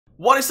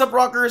What is up,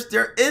 rockers?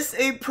 There is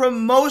a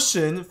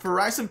promotion for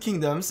Rise of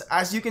Kingdoms.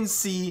 As you can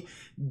see,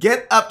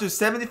 get up to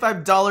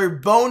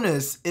 $75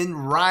 bonus in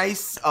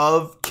Rise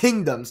of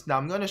Kingdoms. Now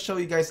I'm going to show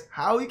you guys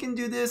how you can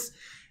do this,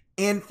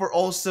 and for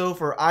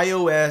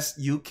iOS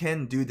you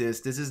can do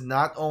this. This is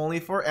not only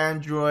for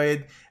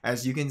Android.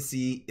 As you can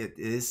see, it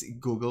is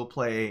Google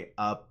Play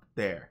up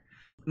there.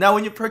 Now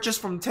when you purchase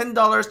from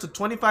 $10 to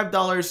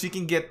 $25, you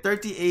can get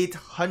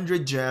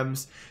 3,800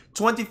 gems,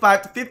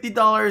 $25 to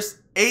 $50,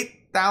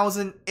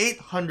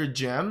 8,800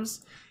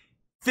 gems,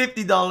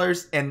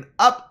 $50 and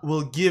up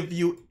will give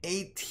you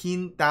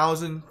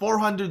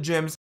 18,400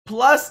 gems,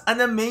 plus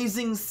an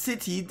amazing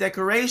city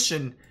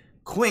decoration.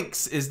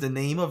 Quinx is the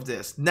name of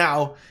this.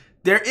 Now,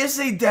 there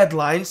is a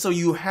deadline, so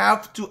you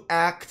have to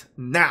act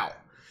now.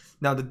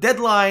 Now, the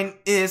deadline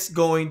is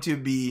going to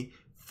be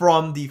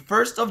from the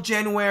 1st of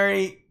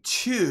January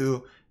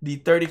to the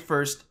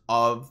 31st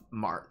of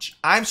March.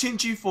 I'm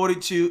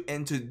Shinchi42,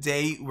 and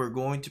today we're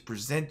going to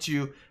present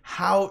you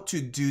how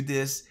to do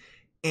this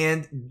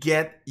and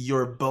get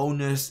your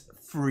bonus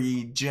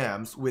free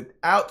gems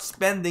without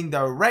spending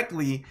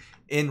directly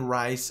in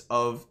Rise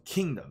of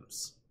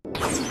Kingdoms.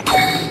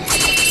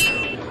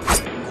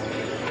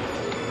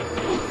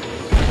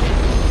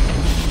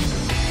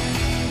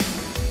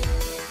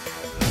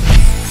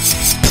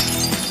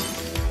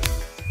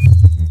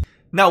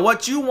 Now,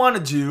 what you want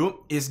to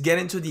do is get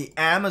into the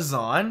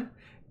Amazon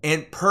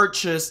and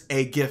purchase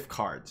a gift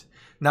card.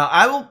 Now,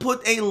 I will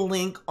put a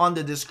link on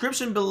the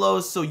description below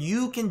so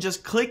you can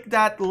just click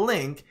that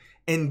link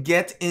and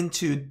get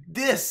into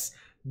this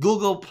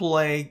Google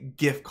Play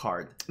gift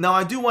card. Now,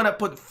 I do want to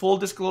put full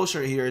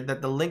disclosure here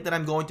that the link that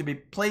I'm going to be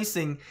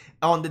placing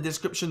on the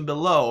description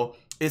below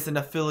is an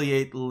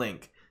affiliate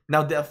link.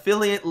 Now, the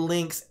affiliate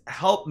links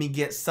help me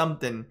get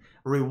something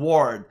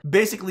reward,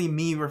 basically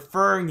me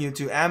referring you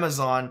to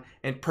Amazon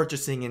and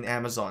purchasing in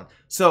Amazon.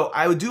 So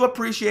I do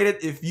appreciate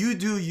it if you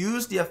do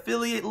use the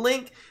affiliate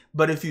link,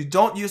 but if you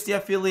don't use the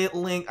affiliate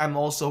link, I'm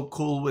also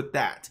cool with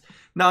that.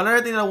 Now,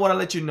 another thing I want to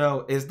let you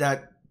know is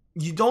that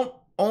you don't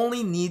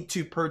only need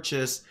to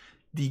purchase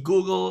the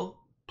Google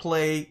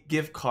Play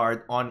gift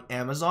card on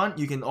Amazon.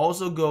 You can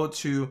also go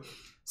to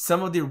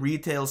some of the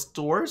retail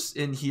stores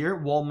in here: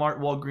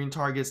 Walmart, Walgreens,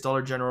 Target,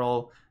 Dollar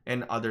General,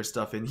 and other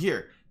stuff in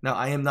here. Now,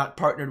 I am not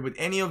partnered with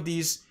any of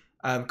these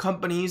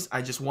companies.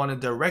 I just want to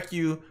direct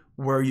you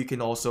where you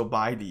can also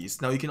buy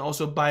these. Now, you can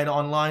also buy it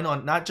online,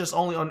 on not just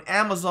only on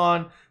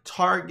Amazon,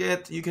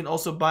 Target. You can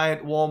also buy it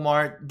at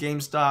Walmart,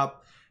 GameStop,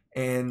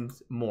 and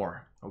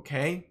more.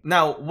 Okay.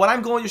 Now, what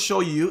I'm going to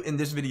show you in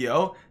this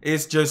video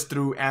is just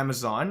through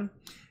Amazon.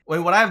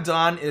 What I've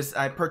done is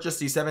I purchased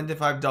the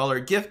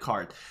 $75 gift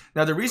card.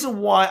 Now, the reason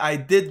why I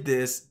did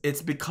this,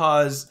 it's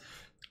because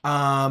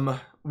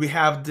we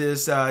have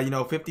this,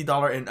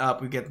 $50 and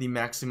up, we get the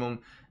maximum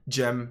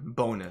gem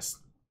bonus.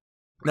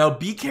 Now,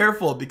 be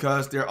careful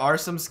because there are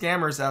some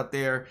scammers out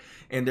there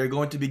and they're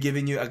going to be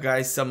giving you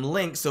guys some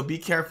links. So be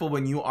careful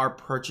when you are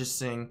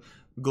purchasing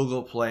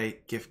Google Play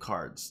gift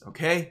cards.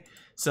 Okay.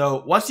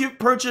 So once you've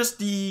purchased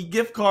the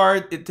gift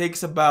card, it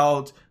takes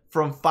about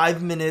from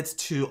 5 minutes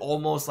to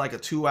almost like a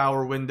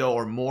 2-hour window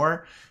or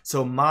more.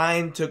 So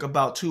mine took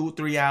about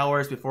 2-3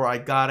 hours before I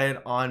got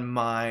it on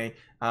my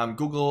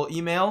Google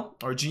email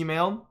or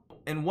Gmail.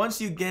 And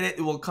once you get it,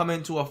 it will come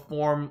into a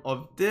form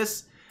of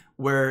this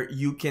where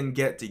you can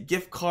get the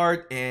gift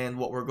card. And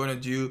what we're going to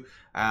do,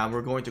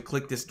 we're going to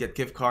click this get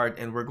gift card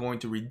and we're going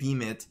to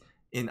redeem it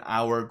in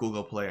our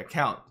Google Play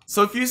account.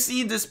 So if you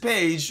see this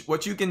page,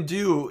 what you can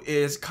do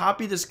is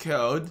copy this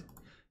code.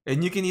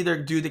 And you can either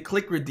do the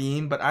click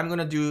redeem, but I'm going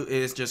to do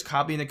is just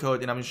copy the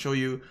code and I'm going to show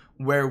you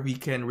where we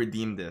can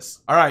redeem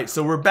this. All right,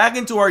 so we're back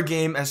into our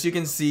game. As you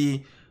can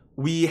see,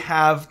 we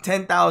have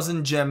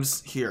 10,000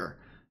 gems here.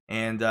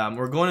 And what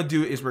we're going to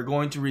do is we're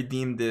going to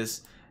redeem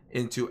this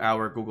into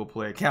our Google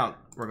Play account.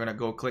 We're going to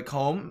go click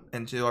home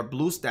into our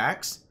blue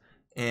stacks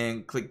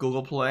and click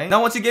Google Play.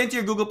 Now, once you get into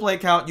your Google Play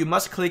account, you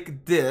must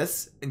click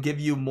this and give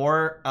you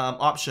more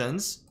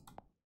options.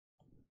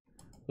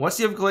 Once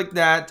you have clicked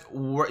that,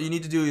 what you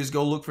need to do is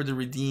go look for the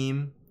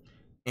redeem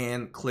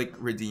and click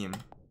redeem.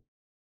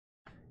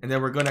 And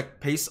then we're going to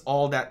paste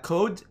all that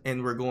code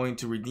and we're going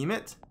to redeem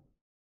it.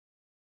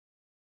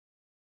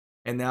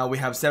 And now we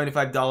have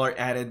 $75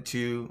 added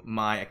to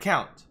my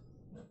account.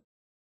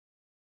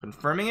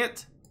 Confirming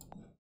it.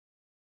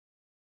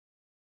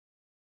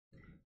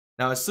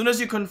 Now, as soon as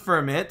you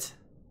confirm it,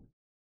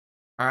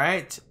 all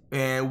right,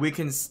 and we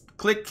can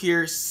click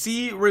here,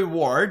 see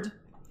reward.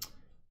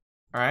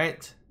 All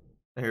right.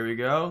 Here we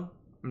go.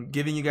 I'm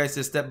giving you guys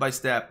this step by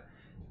step.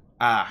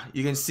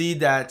 You can see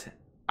that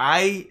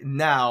I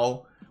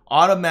now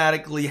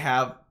automatically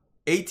have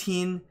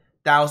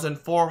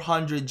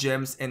 18,400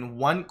 gems and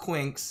 1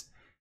 Quinx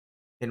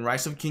in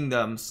Rise of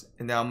Kingdoms.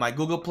 And now my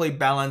Google Play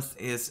balance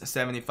is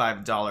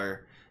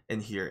 $75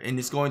 in here. And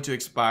it's going to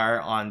expire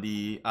on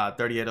the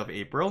 30th of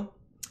April.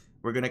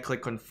 We're going to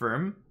click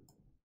confirm.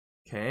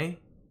 Okay.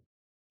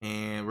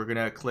 And we're going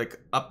to click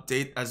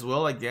update as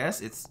well, I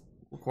guess. It's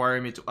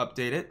requiring me to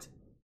update it.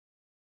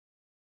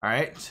 All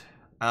right.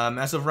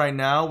 As of right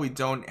now, we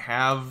don't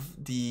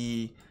have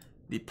the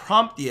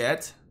prompt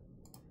yet.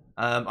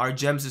 Our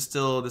gems is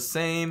still the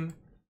same.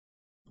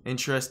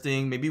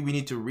 Interesting. Maybe we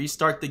need to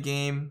restart the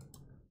game.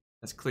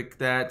 Let's click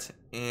that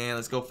and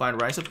let's go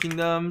find Rise of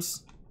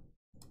Kingdoms.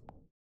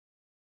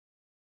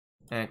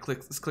 And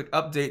let's click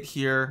update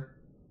here.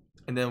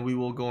 And then we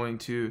will going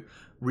to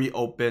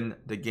reopen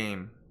the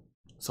game.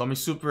 So I'm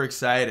super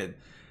excited.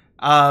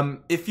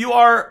 If you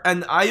are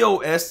an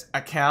iOS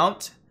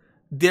account,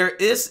 there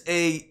is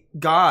a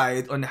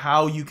guide on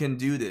how you can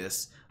do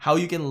this, how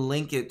you can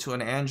link it to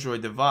an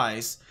Android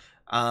device.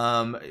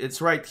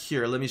 It's right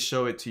here. Let me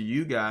show it to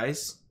you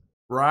guys.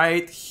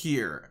 Right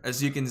here,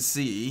 as you can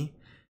see.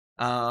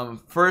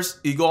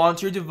 First, you go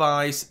onto your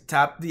device,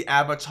 tap the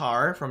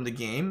avatar from the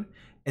game,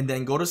 and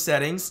then go to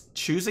settings,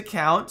 choose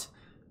account,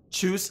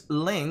 choose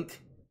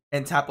link,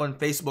 and tap on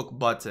Facebook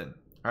button.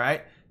 All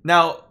right.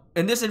 Now,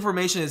 in this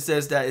information, it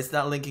says that it's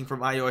not linking from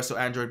iOS to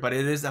Android, but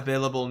it is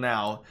available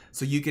now.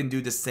 So you can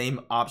do the same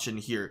option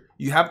here.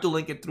 You have to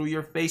link it through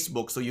your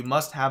Facebook. So you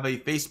must have a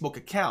Facebook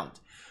account.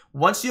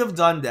 Once you have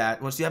done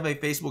that, once you have a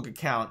Facebook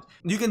account,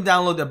 you can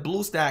download the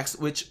BlueStacks,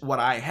 which what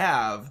I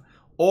have,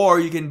 or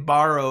you can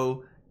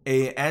borrow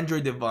a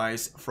Android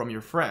device from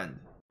your friend.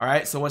 All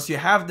right. So once you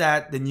have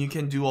that, then you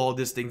can do all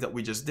these things that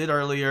we just did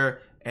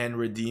earlier and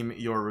redeem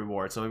your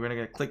reward. So we're going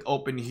to click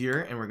open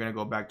here and we're going to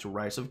go back to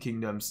Rise of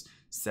Kingdoms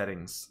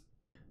settings.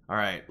 All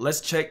right,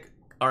 let's check.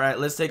 All right,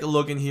 let's take a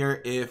look in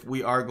here. If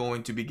we are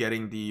going to be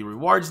getting the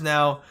rewards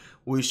now,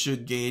 we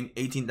should gain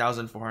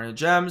 18,400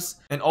 gems.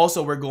 And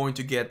also we're going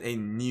to get a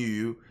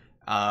new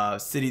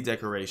city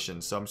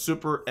decoration. So I'm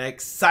super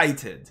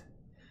excited.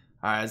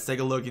 All right, let's take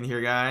a look in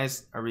here,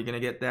 guys. Are we going to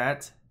get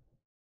that?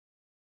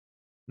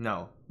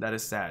 No, that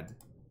is sad. I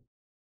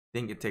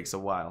think it takes a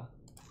while.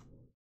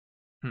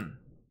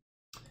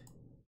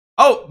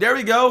 Oh, there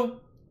we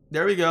go.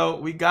 There we go.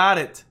 We got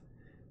it.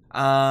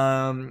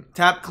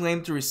 Tap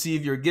claim to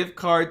receive your gift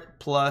card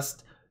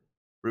plus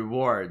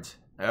reward.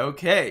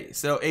 Okay,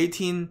 so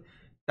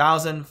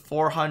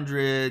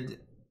 18,400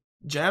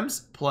 gems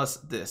plus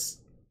this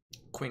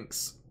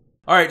Quinx.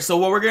 All right, so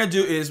what we're gonna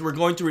do is we're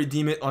going to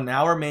redeem it on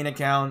our main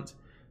account.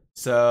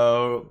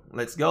 So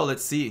let's go.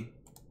 Let's see.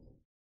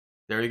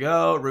 There you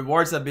go.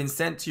 Rewards have been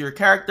sent to your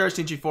character,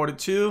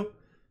 Shinji42.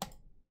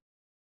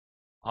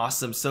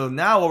 Awesome. So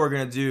now what we're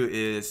gonna do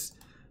is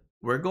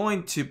we're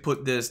going to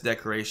put this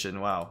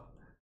decoration. Wow.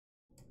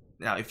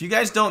 Now, if you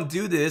guys don't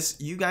do this,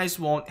 you guys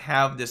won't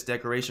have this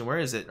decoration. Where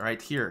is it?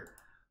 Right here.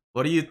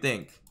 What do you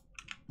think?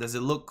 Does it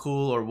look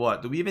cool or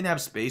what? Do we even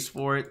have space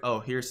for it? Oh,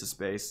 here's the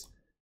space.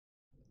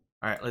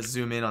 All right, let's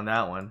zoom in on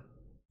that one.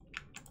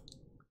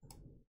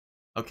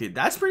 Okay,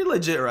 that's pretty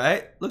legit,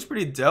 right? Looks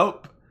pretty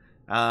dope.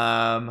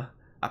 A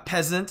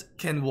peasant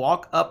can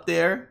walk up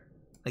there.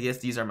 I guess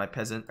these are my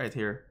peasant right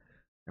here.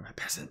 They're my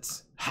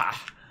peasants.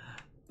 Ha!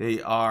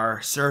 They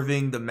are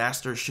serving the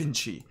master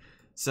Shinji.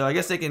 So I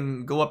guess they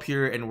can go up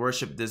here and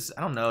worship this.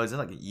 I don't know. Is it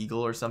like an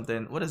eagle or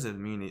something? What does it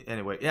mean?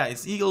 Anyway, yeah,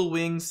 it's eagle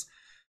wings.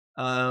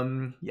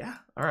 Yeah,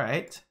 all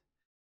right.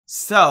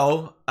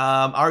 So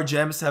our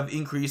gems have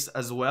increased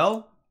as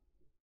well,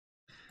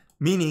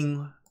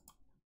 meaning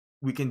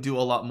we can do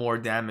a lot more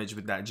damage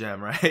with that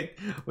gem, right?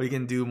 We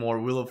can do more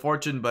Wheel of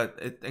Fortune, but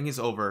I think it's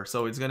over.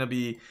 So it's gonna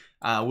be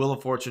Wheel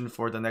of Fortune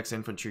for the next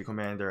infantry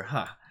commander.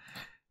 Huh.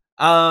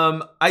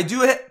 I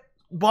do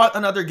bought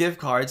another gift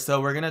card,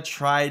 so we're gonna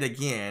try it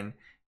again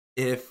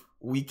if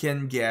we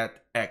can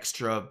get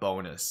extra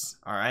bonus.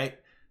 All right,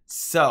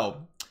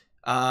 so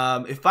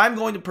if I'm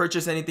going to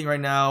purchase anything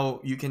right now,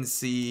 you can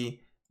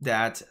see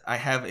that I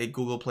have a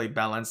Google Play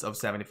balance of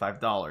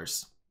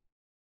 $75.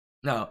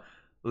 Now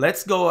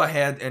let's go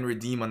ahead and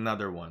redeem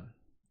another one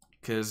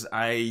because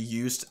I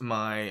used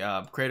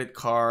my credit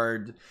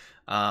card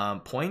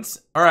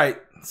points. All right,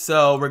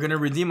 so we're gonna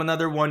redeem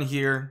another one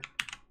here.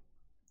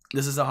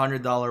 This is a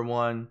 $100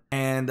 one,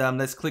 and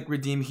let's click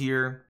redeem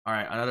here. All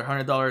right, another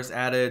 $100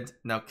 added.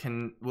 Now,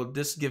 will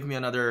this give me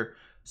another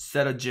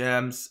set of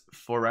gems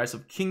for Rise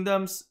of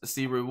Kingdoms?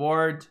 See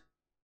reward.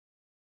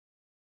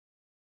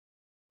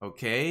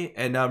 Okay,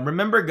 and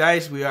remember,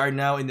 guys, we are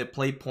now in the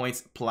play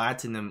points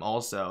platinum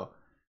also.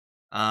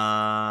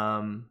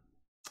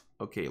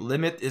 Okay,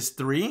 limit is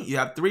 3. You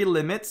have 3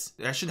 limits.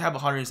 I should have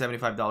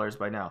 $175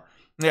 by now.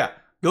 Yeah,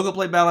 Google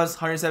Play balance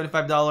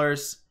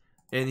 $175.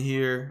 In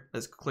here,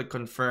 let's click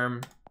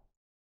confirm,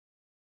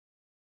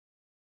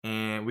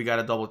 and we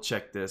gotta double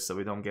check this so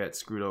we don't get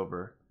screwed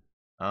over.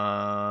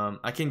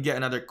 I can get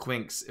another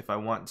Quinx if I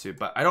want to,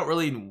 but I don't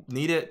really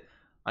need it.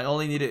 I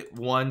only need it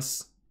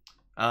once.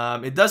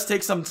 It does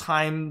take some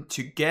time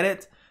to get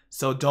it,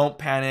 so don't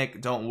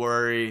panic, don't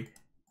worry.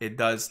 It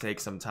does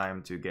take some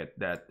time to get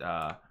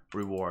that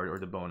reward or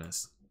the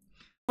bonus.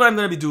 What I'm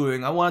gonna be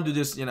doing, I want to do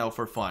this, you know,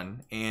 for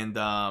fun, and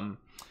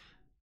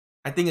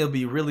I think it'll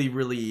be really,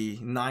 really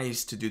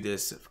nice to do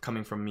this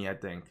coming from me, I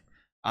think.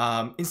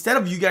 Instead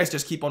of you guys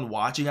just keep on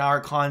watching our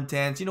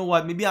content, you know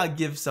what? Maybe I'll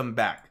give some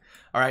back.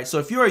 All right, so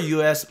if you're a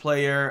US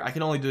player, I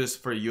can only do this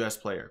for a US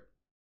player.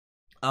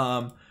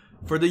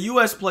 For the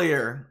US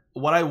player,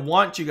 what I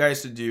want you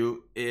guys to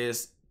do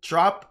is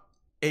drop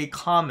a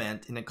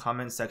comment in the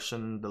comment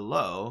section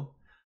below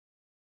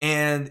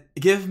and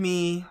give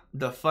me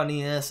the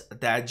funniest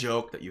dad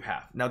joke that you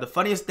have. Now, the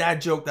funniest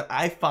dad joke that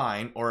I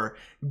find or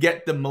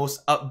get the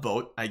most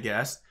upvote, I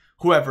guess,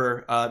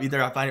 whoever,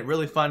 either I find it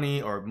really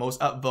funny or most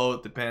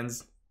upvote,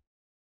 depends,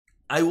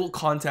 I will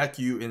contact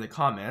you in the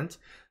comment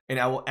and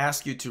I will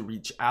ask you to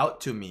reach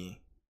out to me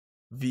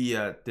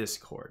via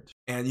Discord.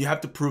 And you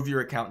have to prove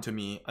your account to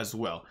me as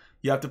well.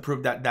 You have to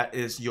prove that that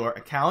is your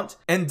account.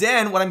 And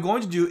then what I'm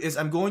going to do is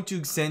I'm going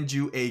to send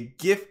you a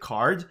gift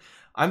card.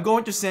 I'm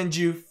going to send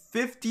you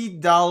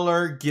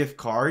 $50 gift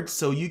card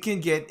so you can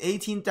get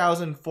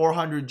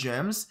 18,400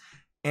 gems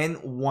and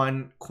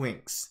 1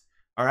 Quinx.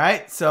 All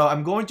right, so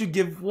I'm going to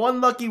give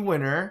one lucky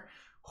winner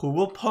who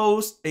will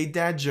post a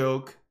dad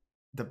joke,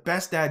 the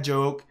best dad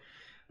joke,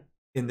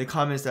 in the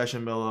comment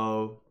section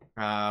below.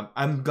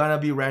 I'm gonna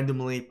be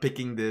randomly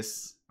picking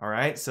this. All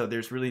right, so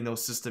there's really no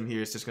system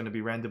here. It's just gonna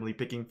be randomly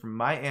picking from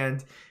my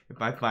end.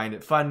 If I find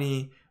it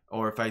funny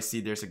or if I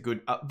see there's a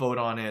good upvote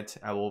on it,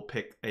 I will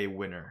pick a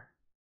winner.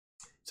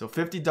 So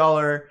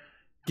 $50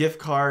 gift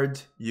card,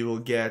 you will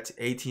get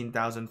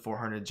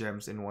 18,400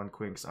 gems in 1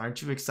 Quinx.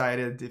 Aren't you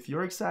excited? If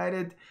you're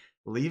excited,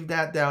 leave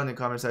that down in the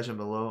comment section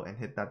below and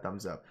hit that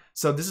thumbs up.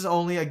 So this is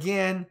only,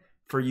 again,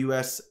 for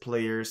US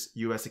players,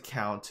 US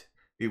account.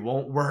 It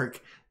won't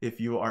work if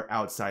you are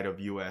outside of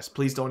US.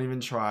 Please don't even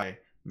try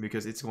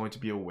because it's going to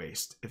be a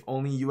waste. If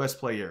only US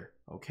player,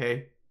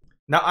 okay?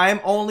 Now, I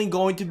am only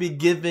going to be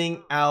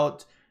giving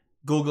out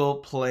Google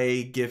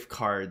Play gift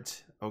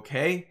cards,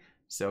 okay?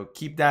 So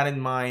keep that in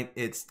mind.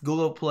 It's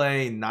Google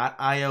Play, not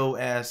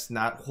iOS,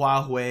 not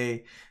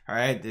Huawei. All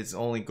right, it's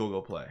only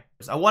Google Play.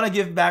 So I want to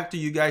give back to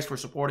you guys for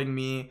supporting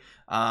me.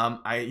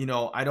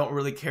 I don't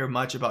really care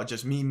much about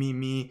just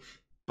me,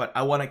 but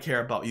I want to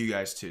care about you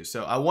guys too.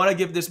 So I want to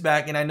give this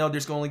back, and I know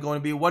there's only going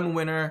to be one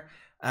winner,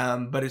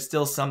 but it's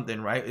still something,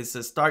 right? It's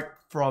a start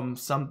from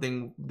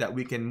something that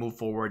we can move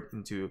forward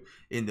into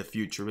in the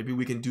future. Maybe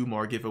we can do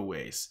more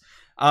giveaways.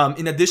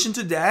 In addition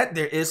to that,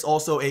 there is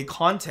also a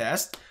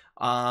contest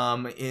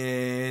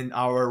in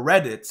our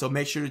Reddit, so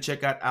make sure to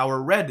check out our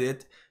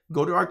Reddit.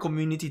 Go to our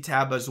community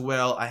tab as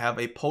well. I have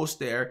a post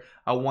there.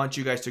 I want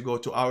you guys to go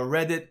to our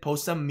Reddit,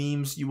 post some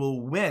memes. You will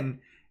win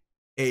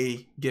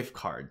a gift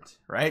card,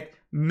 right?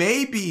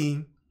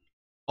 Maybe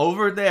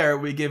over there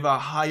we give a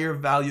higher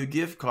value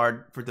gift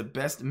card for the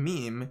best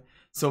meme.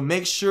 So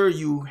make sure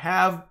you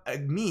have a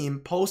meme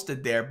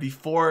posted there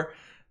before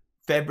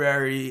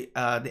February,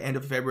 the end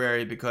of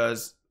February,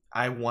 because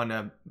I want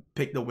to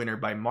pick the winner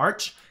by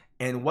March.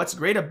 And what's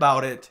great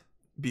about it,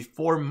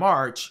 before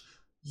March,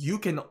 you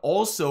can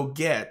also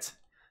get,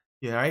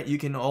 you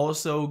can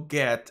also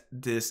get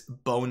this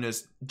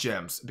bonus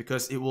gems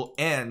because it will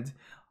end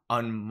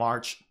on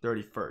March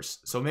 31st.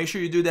 So make sure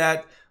you do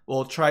that.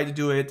 We'll try to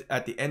do it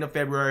at the end of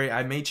February.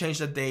 I may change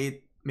the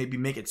date, maybe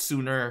make it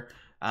sooner.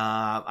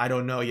 I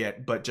don't know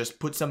yet, but just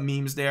put some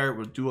memes there.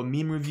 We'll do a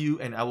meme review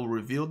and I will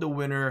reveal the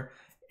winner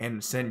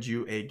and send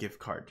you a gift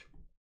card.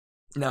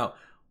 Now,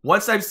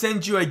 once I've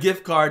sent you a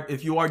gift card,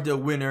 if you are the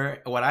winner,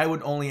 what I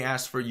would only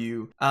ask for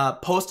you,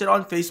 post it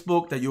on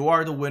Facebook that you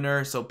are the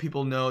winner so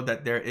people know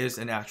that there is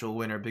an actual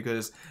winner,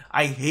 because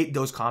I hate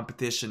those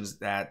competitions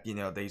that,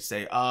 they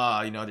say,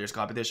 there's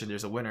competition,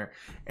 there's a winner,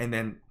 and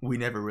then we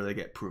never really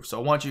get proof. So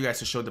I want you guys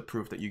to show the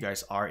proof that you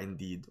guys are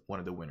indeed one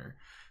of the winner.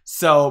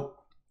 So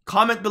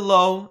comment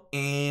below,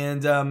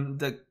 and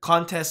the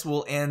contest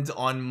will end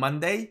on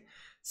Monday.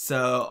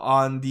 So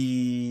on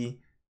the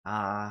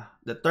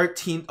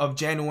 13th of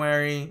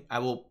January, I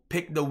will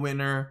pick the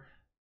winner,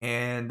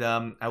 and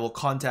I will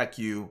contact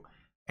you,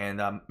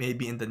 and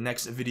maybe in the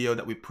next video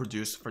that we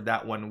produce for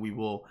that one, we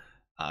will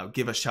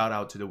give a shout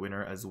out to the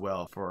winner as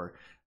well for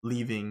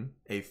leaving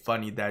a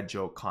funny dad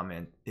joke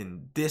comment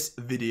in this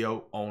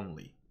video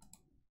only.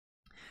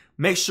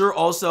 Make sure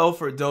also,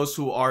 for those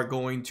who are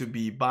going to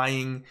be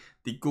buying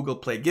the Google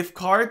Play gift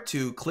card,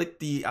 to click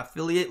the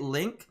affiliate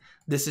link.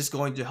 This is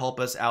going to help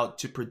us out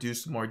to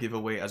produce more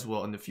giveaway as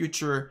well in the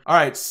future. All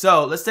right,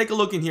 so let's take a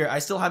look in here. I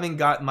still haven't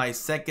got my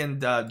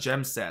second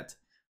gem set.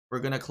 We're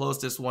going to close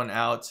this one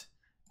out,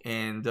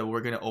 and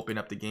we're going to open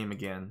up the game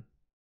again.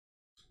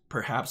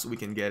 Perhaps we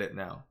can get it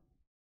now.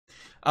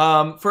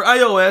 For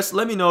iOS,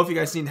 let me know if you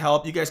guys need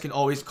help. You guys can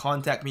always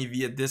contact me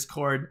via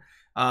Discord.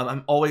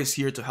 I'm always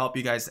here to help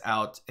you guys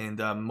out, and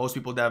most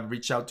people that have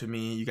reached out to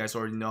me, you guys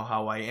already know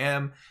how I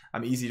am.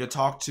 I'm easy to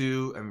talk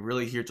to. I'm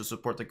really here to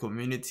support the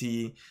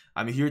community.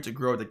 I'm here to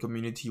grow the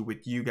community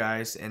with you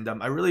guys, and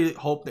I really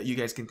hope that you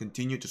guys can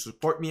continue to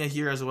support me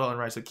here as well in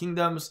Rise of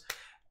Kingdoms.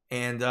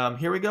 And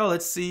here we go.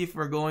 Let's see if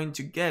we're going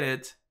to get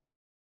it.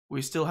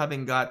 We still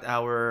haven't got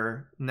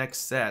our next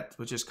set,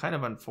 which is kind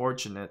of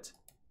unfortunate.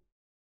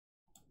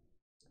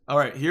 All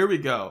right, here we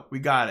go. We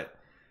got it.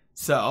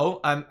 So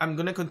I'm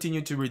gonna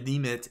continue to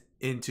redeem it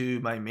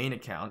into my main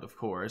account, of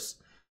course.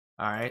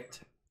 All right,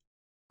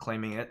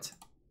 claiming it.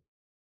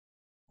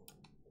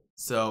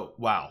 So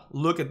wow,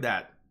 look at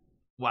that.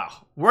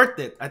 Wow, worth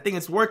it. I think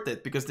it's worth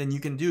it, because then you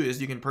can do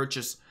is you can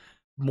purchase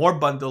more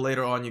bundle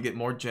later on, you get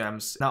more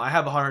gems. Now I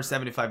have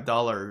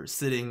 $175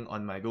 sitting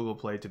on my Google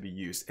Play to be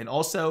used. And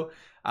also,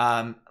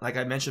 like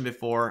I mentioned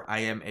before, I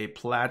am a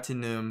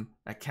platinum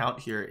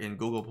account here in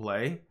Google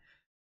Play.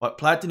 What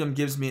platinum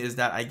gives me is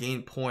that I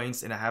gain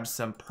points and I have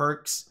some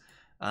perks.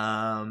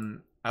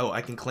 Oh,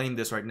 I can claim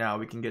this right now.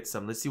 We can get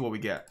some. Let's see what we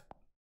get.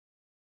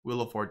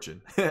 Wheel of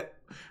Fortune.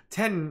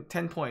 10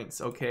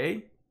 points.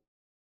 Okay.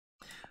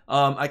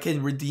 I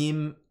can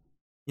redeem,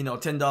 you know,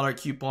 $10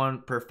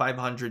 coupon per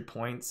 500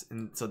 points,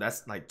 and so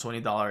that's like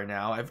 $20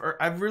 now.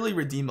 I've really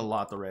redeemed a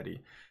lot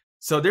already.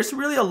 So there's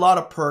really a lot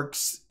of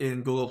perks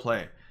in Google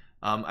Play.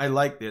 I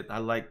liked it. I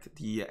liked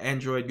the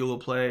Android Google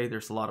Play.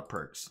 There's a lot of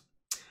perks.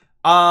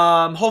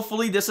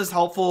 Hopefully this is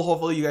helpful.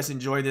 Hopefully you guys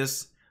enjoy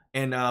this,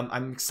 and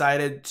I'm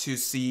excited to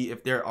see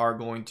if there are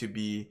going to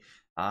be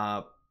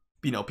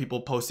you know,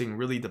 people posting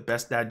really the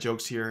best dad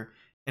jokes here.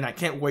 And I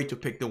can't wait to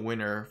pick the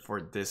winner for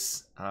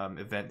this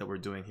event that we're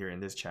doing here in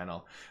this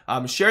channel.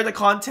 Share the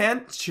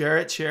content, share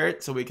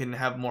it, so we can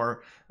have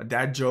more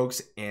dad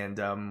jokes and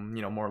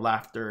you know, more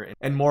laughter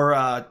and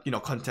more you know,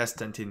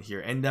 contestant in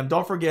here. And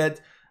don't forget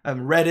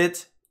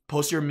Reddit,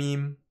 post your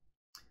meme,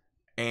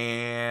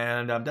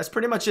 and that's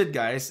pretty much it,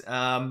 guys.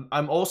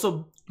 I'm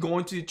also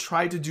going to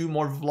try to do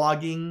more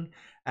vlogging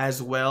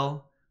as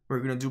well.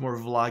 We're gonna do more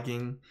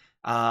vlogging.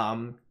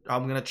 I'm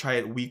gonna try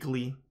it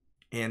weekly.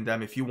 And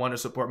if you want to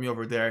support me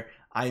over there,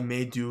 I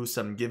may do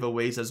some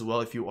giveaways as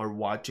well if you are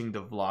watching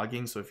the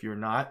vlogging. So if you're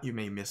not, you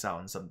may miss out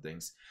on some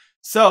things.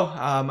 So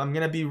I'm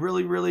going to be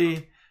really,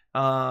 you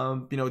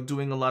know,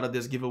 doing a lot of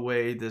this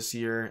giveaway this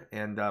year,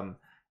 and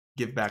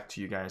give back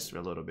to you guys for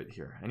a little bit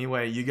here.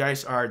 Anyway, you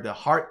guys are the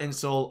heart and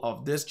soul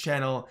of this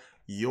channel.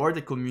 You're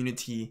the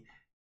community,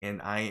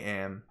 and I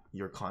am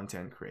your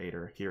content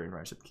creator here in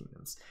Rise of the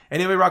Kingdoms.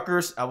 Anyway,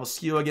 rockers, I will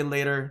see you again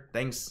later.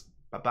 Thanks.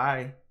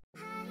 Bye-bye.